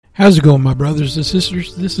How's it going, my brothers and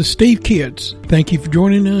sisters? This is Steve Kitts. Thank you for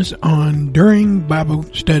joining us on During Bible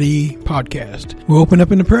Study Podcast. We'll open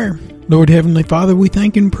up in a prayer. Lord Heavenly Father, we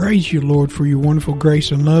thank and praise you, Lord, for your wonderful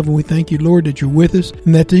grace and love. And we thank you, Lord, that you're with us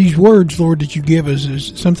and that these words, Lord, that you give us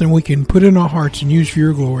is something we can put in our hearts and use for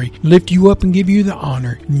your glory. Lift you up and give you the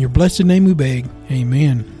honor. In your blessed name we beg.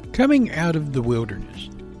 Amen. Coming out of the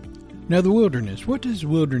wilderness. Now, the wilderness. What does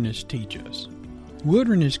wilderness teach us?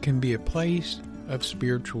 Wilderness can be a place of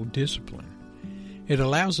spiritual discipline. It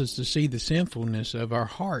allows us to see the sinfulness of our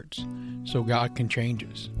hearts so God can change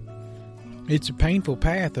us. It's a painful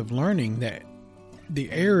path of learning that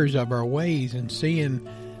the errors of our ways and seeing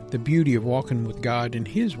the beauty of walking with God in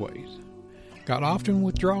His ways. God often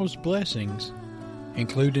withdraws blessings,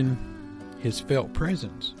 including His felt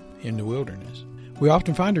presence in the wilderness. We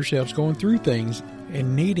often find ourselves going through things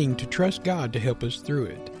and needing to trust God to help us through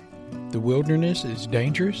it. The wilderness is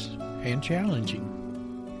dangerous and challenging.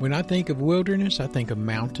 When I think of wilderness, I think of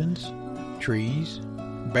mountains, trees,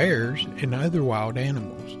 bears, and other wild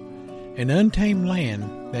animals. An untamed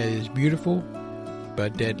land that is beautiful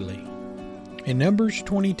but deadly. In Numbers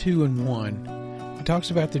 22:1, it talks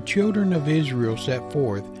about the children of Israel set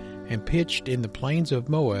forth and pitched in the plains of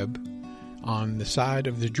Moab on the side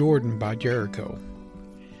of the Jordan by Jericho.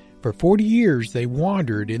 For 40 years they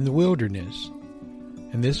wandered in the wilderness,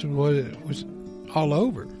 and this was all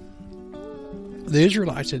over. The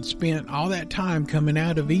Israelites had spent all that time coming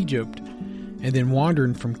out of Egypt and then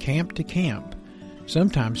wandering from camp to camp,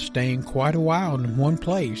 sometimes staying quite a while in one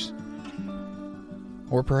place,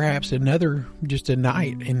 or perhaps just a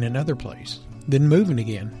night in another place, then moving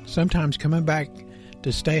again, sometimes coming back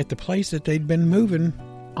to stay at the place that they'd been moving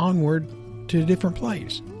onward to a different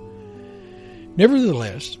place.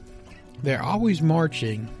 Nevertheless, they're always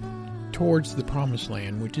marching towards the promised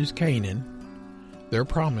land, which is Canaan, their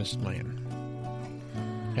promised land.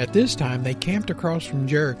 At this time, they camped across from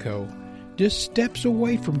Jericho, just steps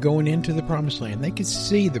away from going into the promised land. They could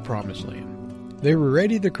see the promised land. They were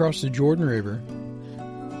ready to cross the Jordan River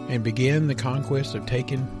and begin the conquest of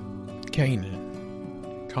taking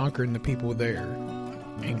Canaan, conquering the people there,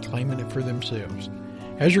 and claiming it for themselves.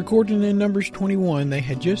 As recorded in Numbers 21, they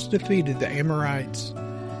had just defeated the Amorites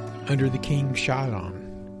under the king Shihon,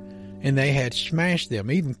 and they had smashed them,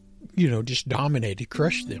 even, just dominated,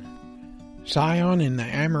 crushed them. Sihon and the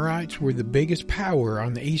Amorites were the biggest power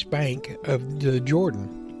on the east bank of the Jordan.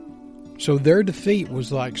 So their defeat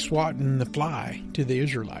was like swatting the fly to the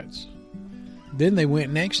Israelites. Then they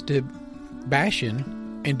went next to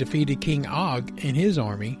Bashan and defeated King Og and his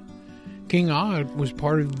army. King Og was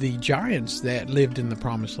part of the giants that lived in the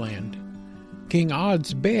promised land. King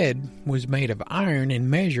Og's bed was made of iron and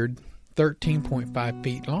measured 13.5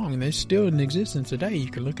 feet long, and it's still in existence today. You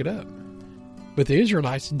can look it up. But the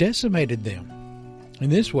Israelites decimated them. In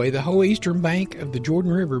this way, the whole eastern bank of the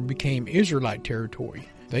Jordan River became Israelite territory.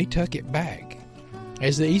 They took it back.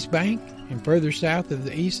 As the east bank and further south of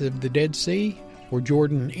the east of the Dead Sea, where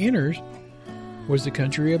Jordan enters, was the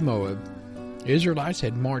country of Moab. Israelites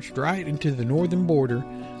had marched right into the northern border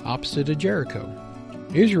opposite of Jericho.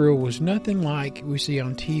 Israel was nothing like we see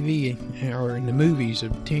on TV or in the movies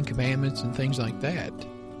of Ten Commandments and things like that,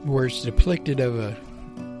 where it's depicted of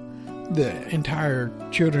the entire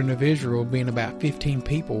children of Israel being about 15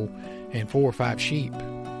 people and 4 or 5 sheep.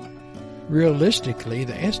 Realistically,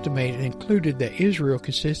 the estimate included that Israel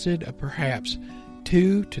consisted of perhaps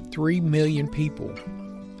 2 to 3 million people,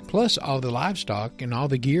 plus all the livestock and all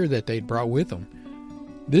the gear that they'd brought with them.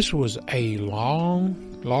 This was a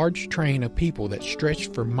large train of people that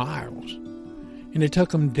stretched for miles, and it took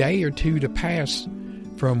them a day or two to pass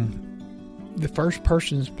from the first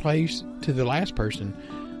person's place to the last person.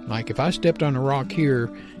 Like if I stepped on a rock here,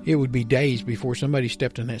 it would be days before somebody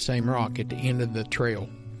stepped on that same rock at the end of the trail.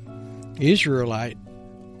 Israelite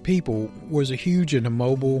people was a huge and a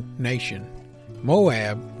mobile nation.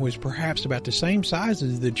 Moab was perhaps about the same size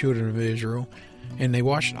as the children of Israel, and they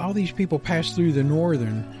watched all these people pass through the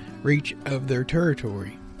northern reach of their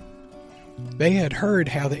territory. They had heard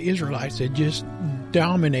how the Israelites had just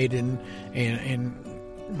dominated and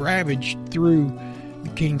ravaged through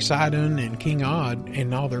King Sidon and King Og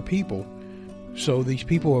and all their people. So these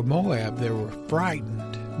people of Moab, they were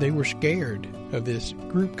frightened. They were scared of this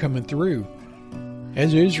group coming through.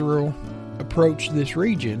 As Israel approached this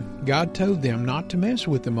region, God told them not to mess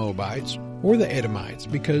with the Moabites or the Edomites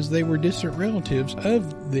because they were distant relatives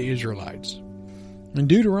of the Israelites. In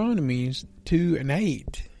Deuteronomy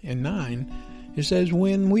 2:8 and 9, it says,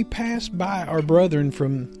 "When we passed by our brethren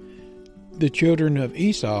from the children of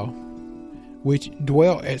Esau, which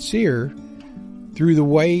dwelt at Seir, through the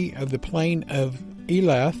way of the plain of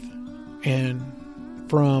Elath, and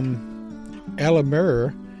from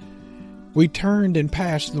Elamur, we turned and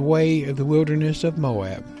passed the way of the wilderness of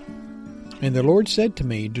Moab. And the Lord said to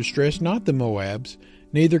me, Distress not the Moabs,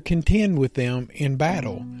 neither contend with them in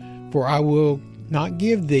battle, for I will not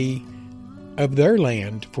give thee of their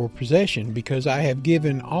land for possession, because I have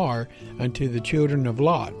given Ar unto the children of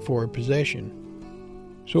Lot for a possession.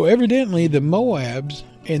 So evidently the Moabs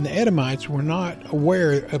and the Edomites were not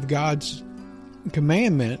aware of God's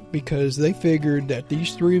commandment, because they figured that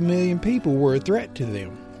these 3 million people were a threat to them.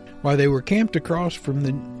 While they were camped across from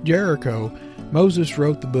the Jericho, Moses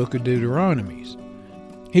wrote the book of Deuteronomy.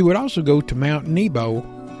 He would also go to Mount Nebo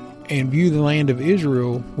and view the land of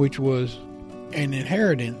Israel, which was an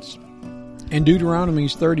inheritance. In Deuteronomy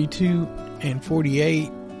 32 and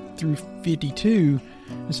 48 through 52,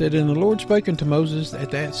 it said, And the Lord spake unto Moses at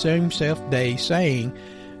that same self day, saying,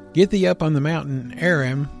 Get thee up on the mountain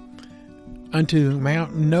Aram unto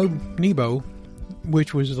Mount Nebo,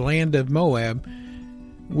 which was the land of Moab,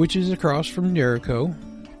 which is across from Jericho,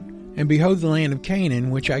 and behold the land of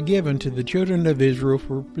Canaan, which I give unto the children of Israel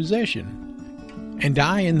for possession. And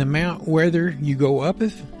die in the mount whither you go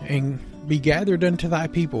uppeth, and be gathered unto thy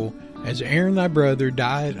people, as Aaron thy brother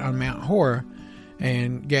died on Mount Hor,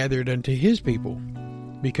 and gathered unto his people.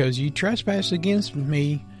 Because ye trespass against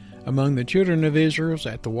me among the children of Israel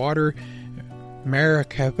at the water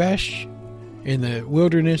Marakabesh, in the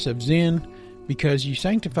wilderness of Zin, because ye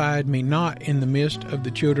sanctified me not in the midst of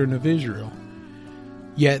the children of Israel.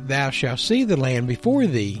 Yet thou shalt see the land before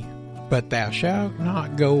thee, but thou shalt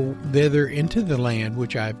not go thither into the land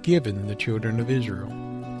which I have given the children of Israel.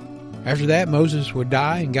 After that Moses would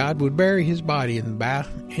die, and God would bury his body in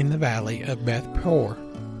the valley of Beth Peor.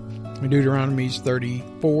 In Deuteronomy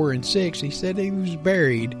 34 and 6, he said he was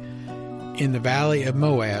buried in the valley of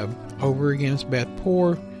Moab, over against Beth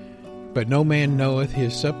Peor, but no man knoweth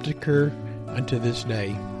his sepulchre unto this day.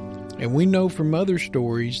 And we know from other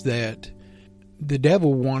stories that the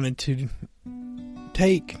devil wanted to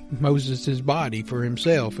take Moses' body for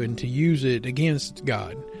himself and to use it against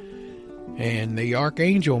God. And the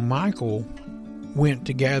archangel Michael went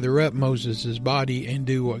to gather up Moses' body and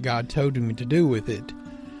do what God told him to do with it.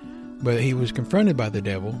 But he was confronted by the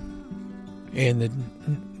devil. And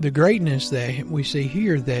the greatness that we see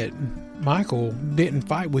here, that Michael didn't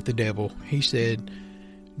fight with the devil. He said,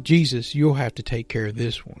 Jesus, you'll have to take care of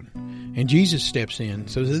this one. And Jesus steps in.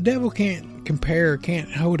 So the devil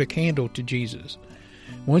can't hold a candle to Jesus.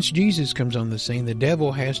 Once Jesus comes on the scene, the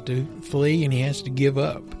devil has to flee and he has to give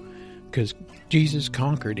up, because Jesus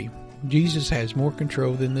conquered him. Jesus has more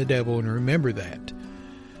control than the devil, and remember that.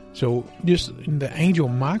 So just the angel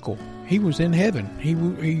Michael, he was in heaven. He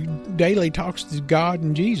daily talks to God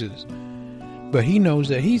and Jesus. But he knows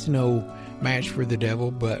that he's no match for the devil.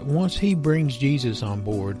 But once he brings Jesus on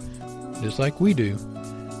board, just like we do,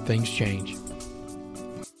 things change.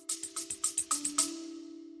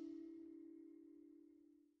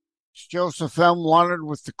 Joseph M. Leonard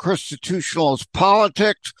with the Constitutionalist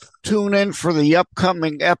Politics. Tune in for the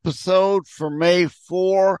upcoming episode for May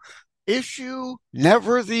 4, Issue,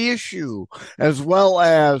 Never the Issue, as well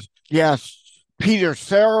as guests Peter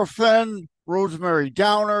Seraphin, Rosemary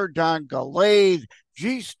Downer, Don Gallade,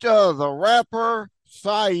 Gista the Rapper,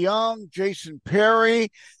 Cy Young, Jason Perry,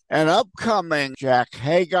 and upcoming Jack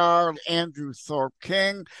Hagar, Andrew Thorpe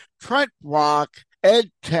King, Trent Rock,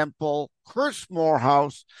 Ed Temple, Chris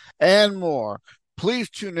Morehouse, and more. Please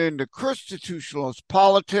tune in to Constitutionalist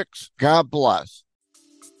Politics. God bless.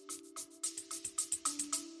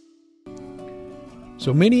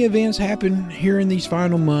 So many events happened here in these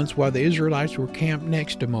final months while the Israelites were camped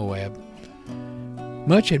next to Moab.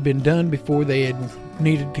 Much had been done before they had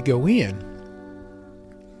needed to go in,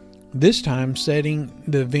 this time setting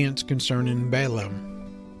the events concerning Balaam.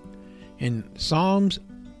 In Psalms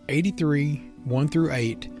 83, 1 through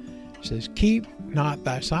 8, it says, Keep not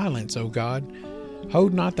thy silence, O God,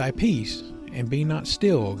 hold not thy peace, and be not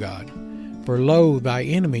still, O God. For lo, thy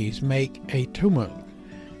enemies make a tumult,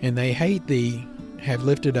 and they hate thee, have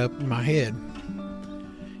lifted up my head.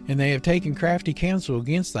 And they have taken crafty counsel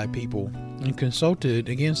against thy people, and consulted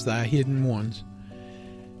against thy hidden ones.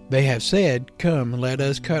 They have said, Come, let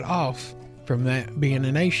us cut off from that being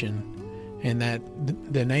a nation, and that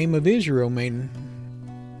the name of Israel may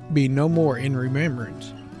be no more in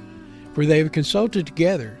remembrance. For they have consulted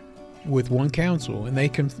together with one counsel, and they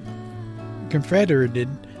confederated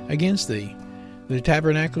against thee, the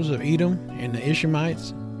tabernacles of Edom, and the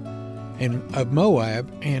Ishmaelites, and of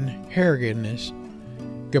Moab, and Haraganus,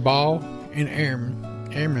 Gabal, and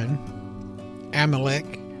Ammon,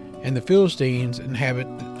 Amalek, and the Philistines inhabit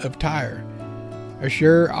of Tyre.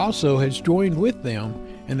 Ashur also has joined with them,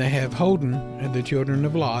 and they have Holden and the children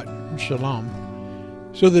of Lot, Shalom.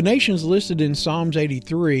 So the nations listed in Psalms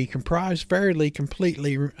 83 comprise fairly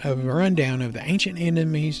completely of a rundown of the ancient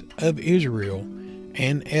enemies of Israel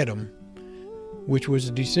and Edom, which was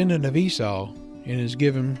a descendant of Esau and is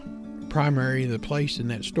given primary the place in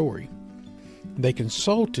that story. They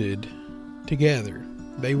consulted together.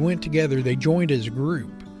 They went together. They joined as a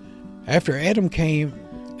group. After Edom came,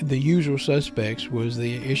 the usual suspects was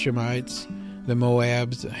the Ishmaelites, the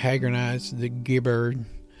Moabs, the Hagarites, the Gibber,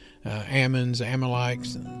 Ammons,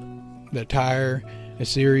 Amalekites, the Tyre,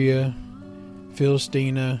 Assyria,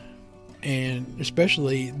 Philistina, and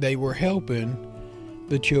especially they were helping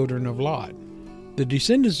the children of Lot. The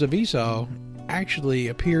descendants of Esau actually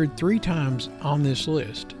appeared 3 times on this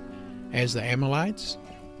list as the Amalekites.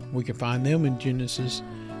 We can find them in Genesis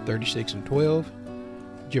 36 and 12.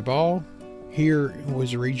 Jabal here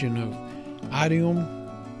was a region of Idum,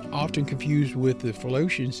 often confused with the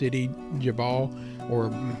Philistine city Jabal or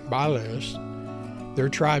Baalis. Their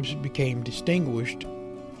tribes became distinguished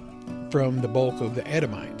from the bulk of the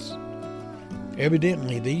Edomites.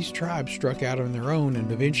 Evidently, these tribes struck out on their own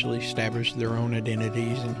and eventually established their own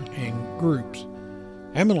identities and groups.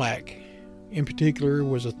 Amalek, in particular,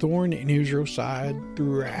 was a thorn in Israel's side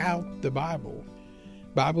throughout the Bible.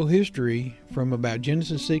 Bible history from about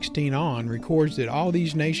Genesis 16 on records that all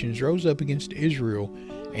these nations rose up against Israel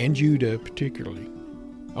and Judah particularly.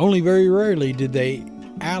 Only very rarely did they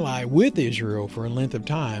ally with Israel for a length of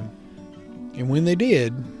time, and when they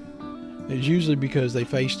did, it was usually because they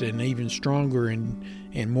faced an even stronger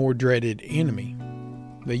and more dreaded enemy.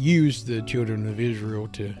 They used the children of Israel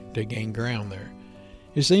to gain ground there.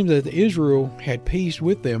 It seems that Israel had peace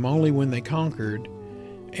with them only when they conquered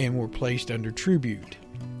and were placed under tribute.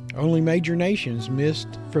 Only major nations missed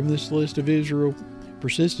from this list of Israel's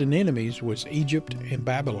persistent enemies was Egypt and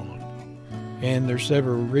Babylon, and there's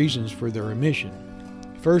several reasons for their omission.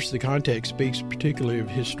 First, the context speaks particularly of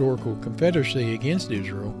historical confederacy against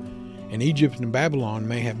Israel, and Egypt and Babylon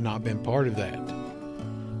may have not been part of that.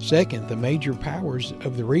 Second, the major powers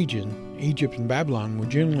of the region, Egypt and Babylon, were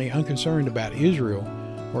generally unconcerned about Israel,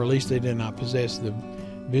 or at least they did not possess the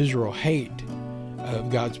visceral hate of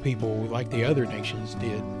God's people like the other nations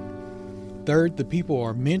did. Third, the people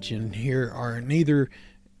are mentioned here are neither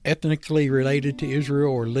ethnically related to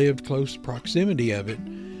Israel or lived close proximity of it,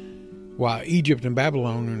 while Egypt and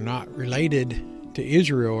Babylon are not related to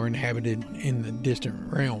Israel or inhabited in the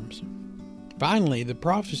distant realms. Finally, the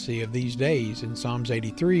prophecy of these days in Psalms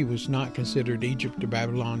 83 was not considered Egypt or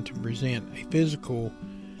Babylon to present a physical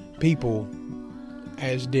people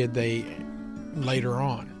as did they later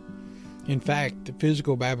on. In fact, the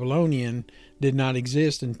physical Babylonian did not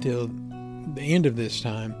exist until the end of this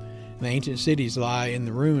time. The ancient cities lie in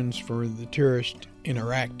the ruins for the tourist in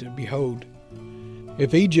Iraq to behold.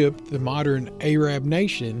 If Egypt, the modern Arab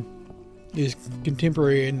nation, is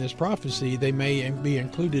contemporary in this prophecy, they may be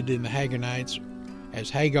included in the Hagarites as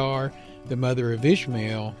Hagar, the mother of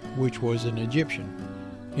Ishmael, which was an Egyptian.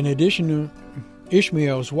 In addition,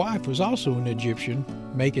 Ishmael's wife was also an Egyptian,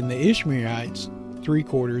 making the Ishmaelites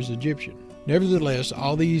 3/4 Egyptian. Nevertheless,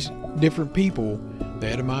 all these different people, the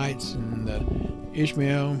Edomites and the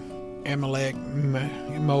Ishmael, Amalek,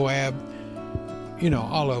 Moab,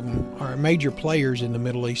 all of them are major players in the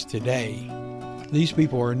Middle East today. These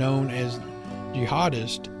people are known as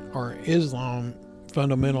jihadists or Islam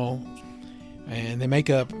fundamental, and they make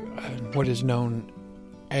up what is known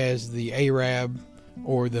as the Arab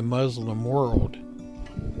or the Muslim world.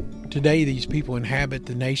 Today, these people inhabit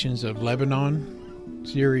the nations of Lebanon,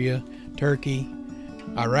 Syria, Turkey,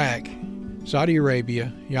 Iraq, Saudi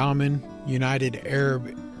Arabia, Yemen, United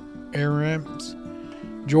Arab Emirates,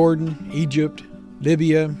 Jordan, Egypt,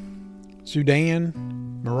 Libya, Sudan,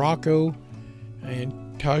 Morocco, and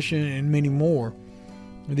Tashin, and many more.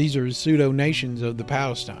 These are pseudo-nations of the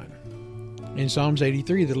Palestine. In Psalms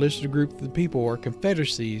 83, the listed group of the people are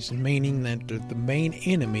confederacies, meaning that they're the main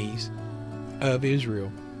enemies of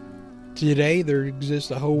Israel. Today, there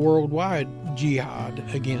exists a whole worldwide jihad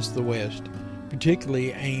against the West,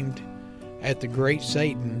 particularly aimed at the great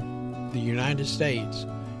Satan, the United States,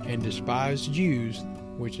 and despised Jews,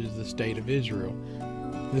 which is the state of Israel.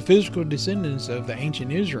 The physical descendants of the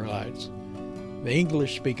ancient Israelites, the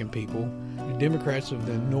English-speaking people, the Democrats of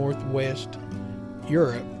the Northwest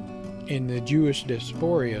Europe, and the Jewish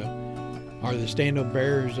diaspora are the standard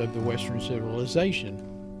bearers of the Western civilization.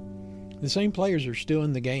 The same players are still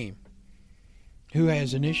in the game. Who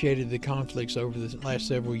has initiated the conflicts over the last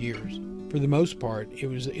several years? For the most part, it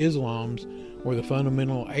was Islam's or the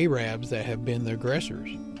fundamental Arabs that have been the aggressors.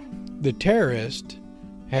 The terrorists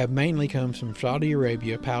have mainly come from Saudi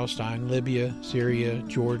Arabia, Palestine, Libya, Syria,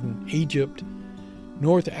 Jordan, Egypt,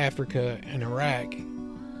 North Africa, and Iraq,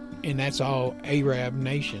 and that's all Arab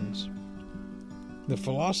nations. The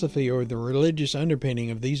philosophy or the religious underpinning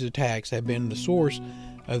of these attacks have been the source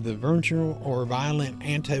of the virulent or violent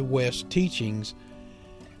anti-West teachings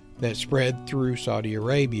that spread through Saudi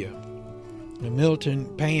Arabia. The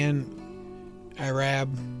militant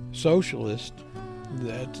pan-Arab socialists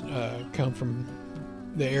that come from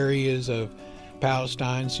the areas of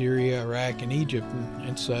Palestine, Syria, Iraq, and Egypt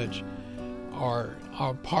and such are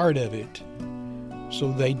part of it.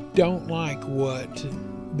 So they don't like what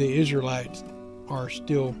the Israelites are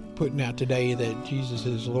still putting out today, that Jesus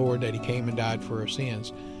is Lord, that he came and died for our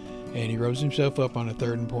sins, and he rose himself up on the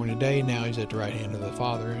third and appointed day. Now he's at the right hand of the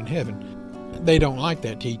Father in heaven. They don't like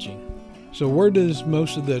that teaching. So where does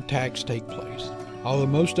most of the attacks take place? Although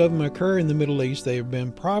most of them occur in the Middle East, they have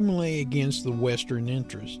been primarily against the Western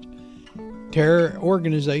interest. Terror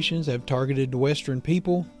organizations have targeted the Western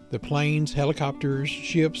people, the planes, helicopters,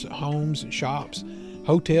 ships, homes, shops,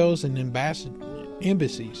 hotels, and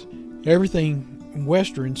embassies. Everything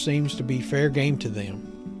Western seems to be fair game to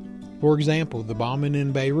them. For example, the bombing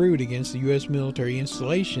in Beirut against the U.S. military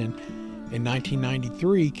installation in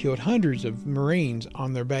 1993 killed hundreds of Marines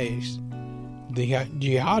on their base. The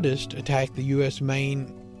jihadists attacked the U.S.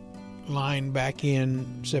 main line back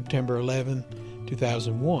in September 11,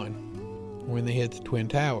 2001, when they hit the Twin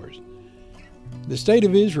Towers. The State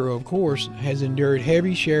of Israel, of course, has endured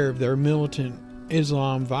heavy share of their militant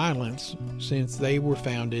Islam violence since they were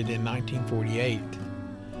founded in 1948.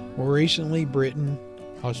 More recently, Britain,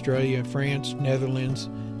 Australia, France, Netherlands,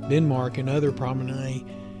 Denmark, and other prominently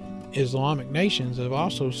Islamic nations have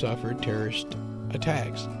also suffered terrorist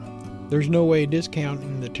attacks. There's no way of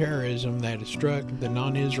discounting the terrorism that has struck the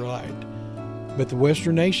non-Israelite, but the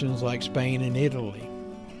Western nations like Spain and Italy.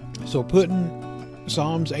 So putting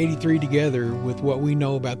Psalms 83 together with what we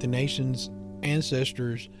know about the nation's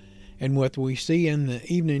ancestors and what we see in the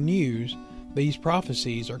evening news, these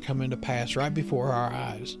prophecies are coming to pass right before our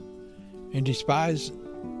eyes. And despite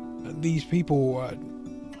these people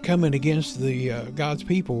coming against the God's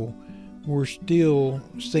people, we're still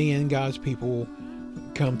seeing God's people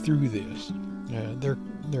come through this.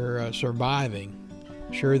 They're surviving.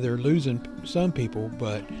 Sure, they're losing some people,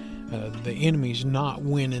 but the enemy's not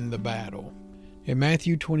winning the battle. In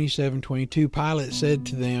Matthew 27:22, Pilate said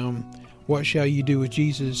to them, "What shall you do with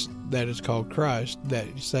Jesus that is called Christ? That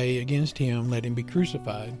say against him, let him be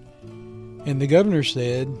crucified." And the governor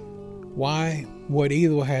said, "Why, what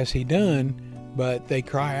evil has he done?" But they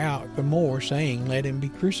cry out the more, saying, "Let him be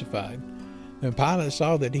crucified." Then Pilate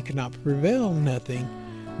saw that he could not prevail nothing,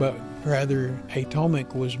 but rather a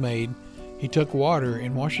tumult was made. He took water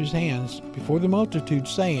and washed his hands before the multitude,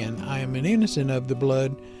 saying, "I am an innocent of the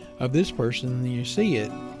blood of this person, and you see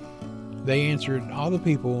it." They answered all the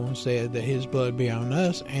people and said that his blood be on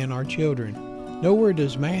us and our children. Nowhere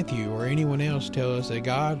does Matthew or anyone else tell us that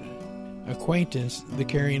God acquaintance the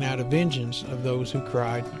carrying out of vengeance of those who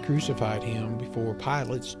crucified him before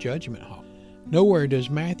Pilate's judgment hall. Nowhere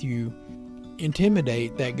does Matthew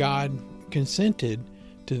intimate that God consented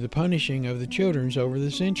to the punishing of the children over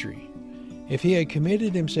the century. If he had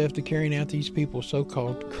committed himself to carrying out these people's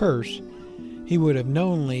so-called curse, he would have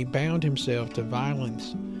knowingly bound himself to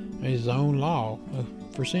violence his own law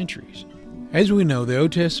for centuries. As we know, the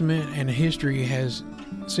Old Testament and history has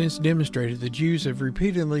since demonstrated the Jews have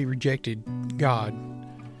repeatedly rejected God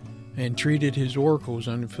and treated his oracles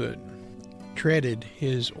underfoot, treaded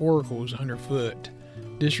his oracles underfoot,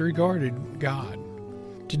 disregarded God.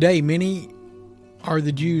 Today, many are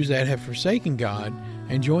the Jews that have forsaken God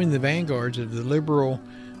and joined the vanguards of the liberal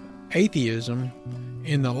atheism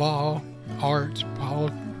in the law, arts,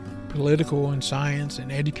 political and science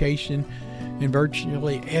and education, in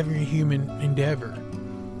virtually every human endeavor.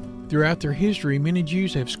 Throughout their history, many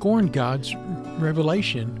Jews have scorned God's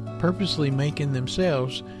revelation, purposely making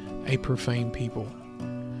themselves a profane people.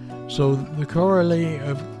 So the corollary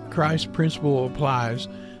of Christ's principle applies,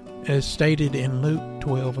 as stated in Luke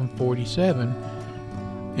 12:47,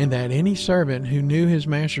 in that any servant who knew his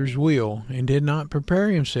master's will and did not prepare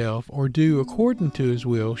himself or do according to his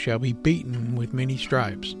will shall be beaten with many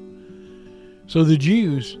stripes. So the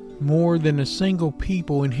Jews, more than a single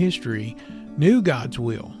people in history, knew God's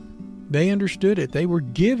will. They understood it. They were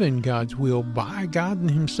given God's will by God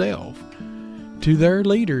himself to their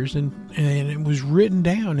leaders, and it was written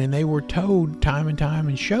down, and they were told time and time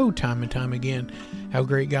and showed time and time again how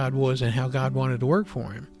great God was and how God wanted to work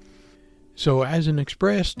for him. So as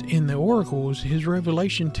expressed in the oracles, his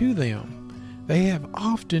revelation to them, they have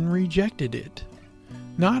often rejected it.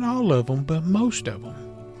 Not all of them, but most of them.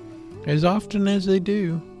 as often as they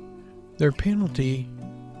do, their penalty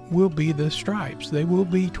will be the stripes. They will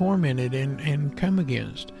be tormented and come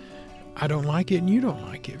against. I don't like it and you don't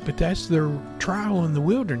like it, but that's their trial in the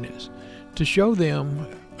wilderness, to show them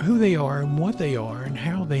who they are and what they are and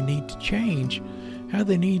how they need to change, how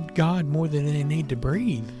they need God more than they need to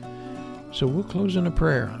breathe. So we'll close in a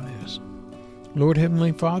prayer on this. Lord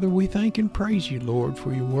Heavenly Father, we thank and praise you, Lord,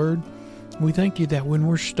 for your word. We thank you that when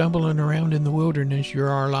we're stumbling around in the wilderness, you're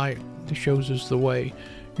our light that shows us the way.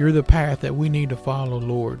 You're the path that we need to follow,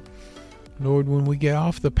 Lord. Lord, when we get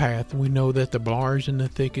off the path, we know that the bars and the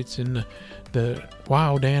thickets and the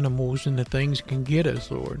wild animals and the things can get us,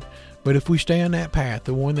 Lord. But if we stay on that path,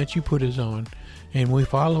 the one that you put us on, and we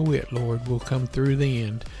follow it, Lord, we'll come through the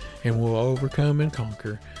end and we'll overcome and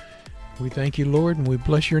conquer. We thank you, Lord, and we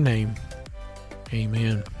bless your name.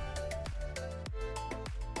 Amen.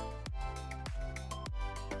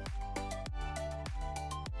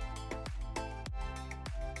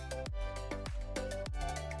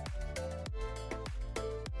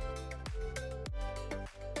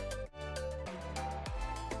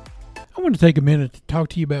 I want to take a minute to talk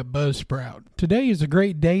to you about Buzzsprout. Today is a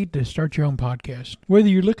great day to start your own podcast. Whether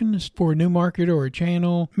you're looking for a new market or a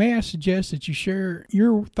channel, may I suggest that you share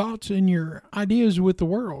your thoughts and your ideas with the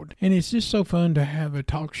world. And it's just so fun to have a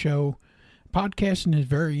talk show. Podcasting is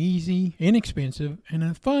very easy, inexpensive, and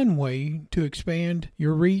a fun way to expand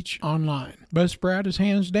your reach online. Buzzsprout is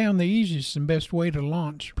hands down the easiest and best way to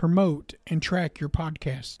launch, promote, and track your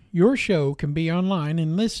podcast. Your show can be online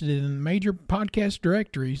and listed in major podcast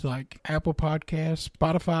directories like Apple Podcasts,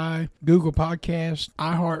 Spotify, Google Podcasts,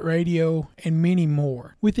 iHeartRadio, and many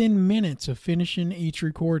more within minutes of finishing each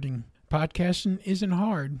recording. Podcasting isn't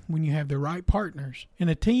hard when you have the right partners, and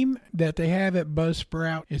a team that they have at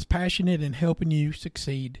Buzzsprout is passionate in helping you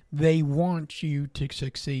succeed. They want you to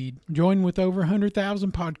succeed. Join with over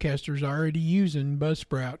 100,000 podcasters already using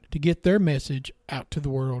Buzzsprout to get their message out to the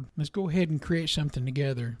world. Let's go ahead and create something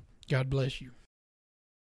together. God bless you.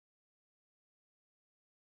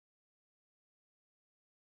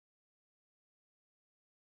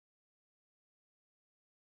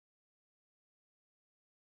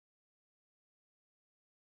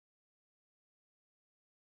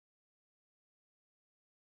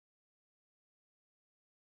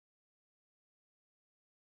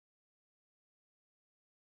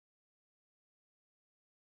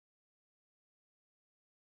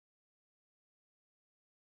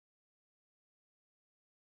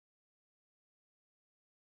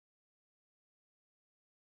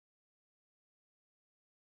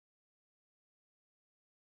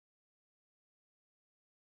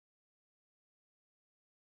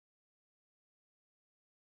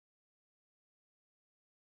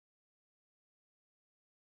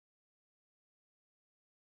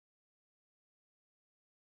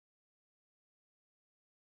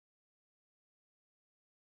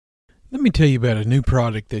 Let me tell you about a new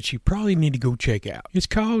product that you probably need to go check out. It's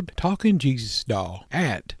called Talking Jesus Doll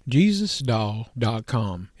at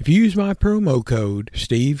JesusDoll.com. If you use my promo code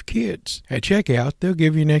SteveKids at checkout, they'll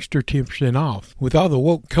give you an extra 10% off. With all the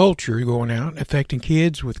woke culture going out affecting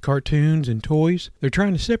kids with cartoons and toys, they're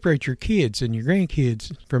trying to separate your kids and your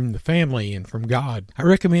grandkids from the family and from God. I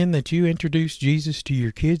recommend that you introduce Jesus to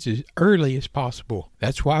your kids as early as possible.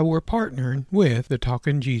 That's why we're partnering with the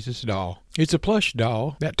Talking Jesus Doll. It's a plush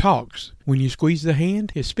doll that talks. When you squeeze the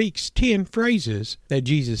hand, it speaks 10 phrases that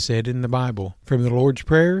Jesus said in the Bible, from the Lord's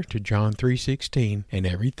Prayer to John 3:16 and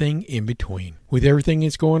everything in between. With everything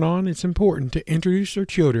that's going on, it's important to introduce our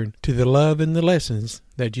children to the love and the lessons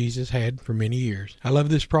that Jesus had for many years. I love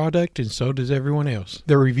this product, and so does everyone else.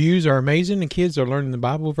 The reviews are amazing, and kids are learning the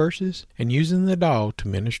Bible verses and using the doll to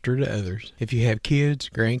minister to others. If you have kids,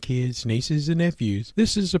 grandkids, nieces, and nephews,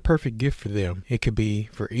 this is a perfect gift for them. It could be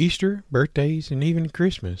for Easter, birthdays, and even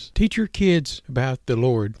Christmas. Teach your kids about the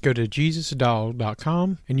Lord. Go to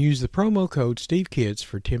JesusDoll.com and use the promo code SteveKids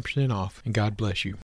for 10% off, and God bless you.